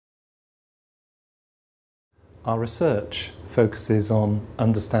our research focuses on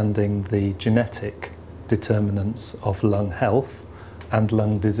understanding the genetic determinants of lung health and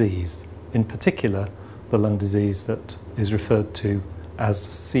lung disease, in particular the lung disease that is referred to as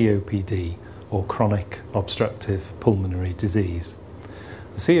COPD, or chronic obstructive pulmonary disease.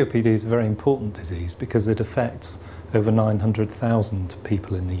 COPD is a very important disease because it affects over 900,000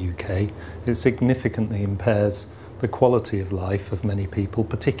 people in the UK. It significantly impairs the quality of life of many people,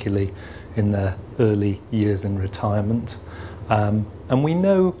 particularly in their early years in retirement. And we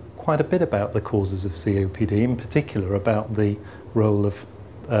know quite a bit about the causes of COPD, in particular about the role of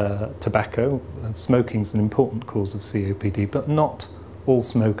tobacco. Smoking is an important cause of COPD, but not all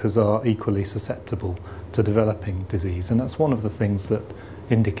smokers are equally susceptible to developing disease. And that's one of the things that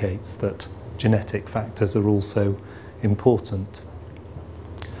indicates that genetic factors are also important.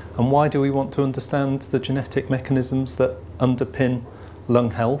 And why do we want to understand the genetic mechanisms that underpin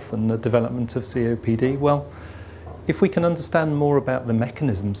lung health and the development of COPD? Well, if we can understand more about the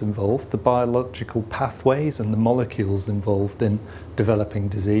mechanisms involved, the biological pathways and the molecules involved in developing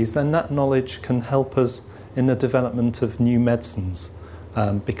disease, then that knowledge can help us in the development of new medicines.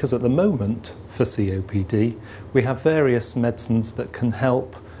 Because at the moment, for COPD, we have various medicines that can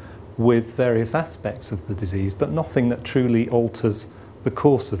help with various aspects of the disease, but nothing that truly alters the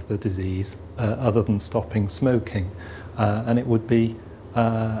course of the disease other than stopping smoking. And it would be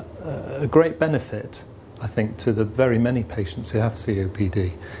a great benefit, I think, to the very many patients who have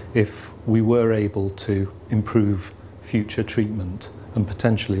COPD if we were able to improve future treatment and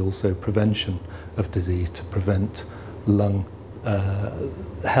potentially also prevention of disease to prevent lung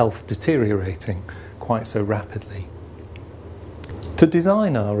health deteriorating quite so rapidly. To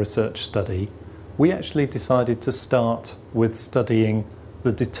design our research study, we actually decided to start with studying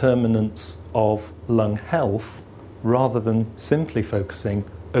the determinants of lung health rather than simply focusing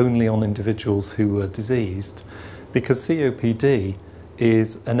only on individuals who were diseased, because COPD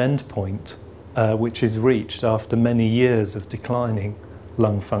is an endpoint which is reached after many years of declining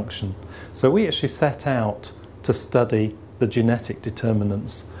lung function. So we actually set out to study the genetic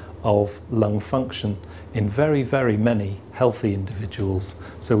determinants of lung function in very, very many healthy individuals.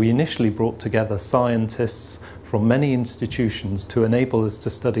 So we initially brought together scientists from many institutions to enable us to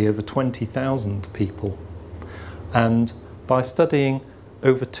study over 20,000 people. And by studying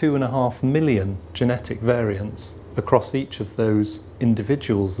over 2.5 million genetic variants across each of those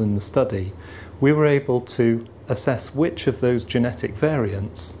individuals in the study, we were able to assess which of those genetic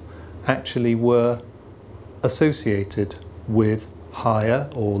variants actually were associated with higher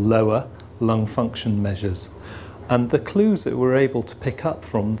or lower lung function measures. And the clues that we were able to pick up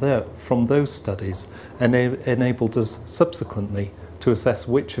from those studies enabled us subsequently to assess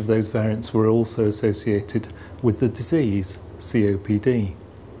which of those variants were also associated with the disease, COPD.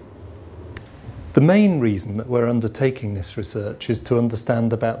 The main reason that we're undertaking this research is to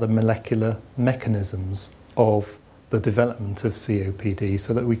understand about the molecular mechanisms of the development of COPD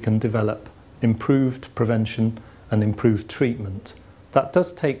so that we can develop improved prevention and improved treatment. That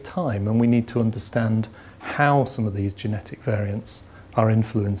does take time, and we need to understand how some of these genetic variants are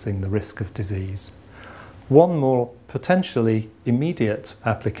influencing the risk of disease. One more potentially immediate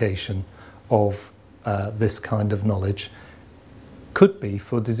application of this kind of knowledge could be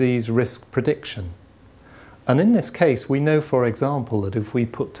for disease risk prediction. And in this case, we know, for example, that if we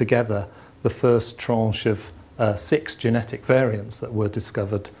put together the first tranche of 6 genetic variants that were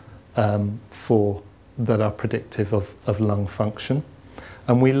discovered that are predictive of lung function,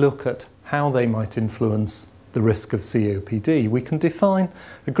 and we look at how they might influence the risk of COPD, we can define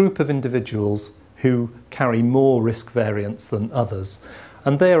a group of individuals who carry more risk variants than others,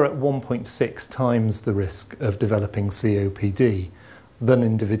 and they are at 1.6 times the risk of developing COPD than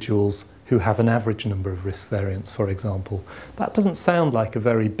individuals who have an average number of risk variants, for example. That doesn't sound like a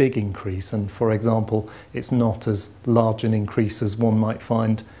very big increase, and for example, it's not as large an increase as one might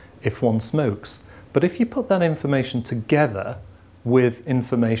find if one smokes. But if you put that information together with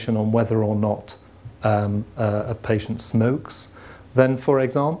information on whether or not a patient smokes, then, for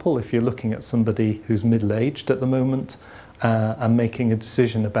example, if you're looking at somebody who's middle-aged at the moment and making a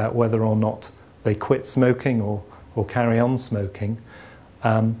decision about whether or not they quit smoking or carry on smoking,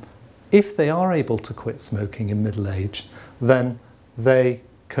 if they are able to quit smoking in middle age, then they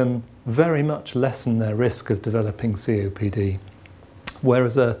can very much lessen their risk of developing COPD.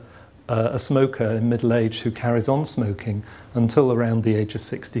 Whereas a smoker in middle age who carries on smoking until around the age of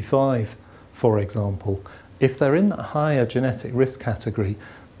 65, for example, if they're in that higher genetic risk category,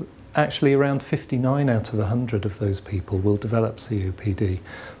 actually around 59 out of 100 of those people will develop COPD.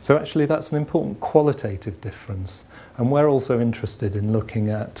 So actually that's an important qualitative difference. And we're also interested in looking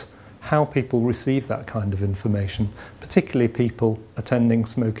at how people receive that kind of information, particularly people attending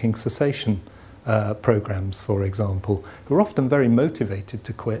smoking cessation programs, for example, who are often very motivated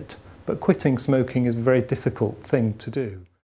to quit, but quitting smoking is a very difficult thing to do.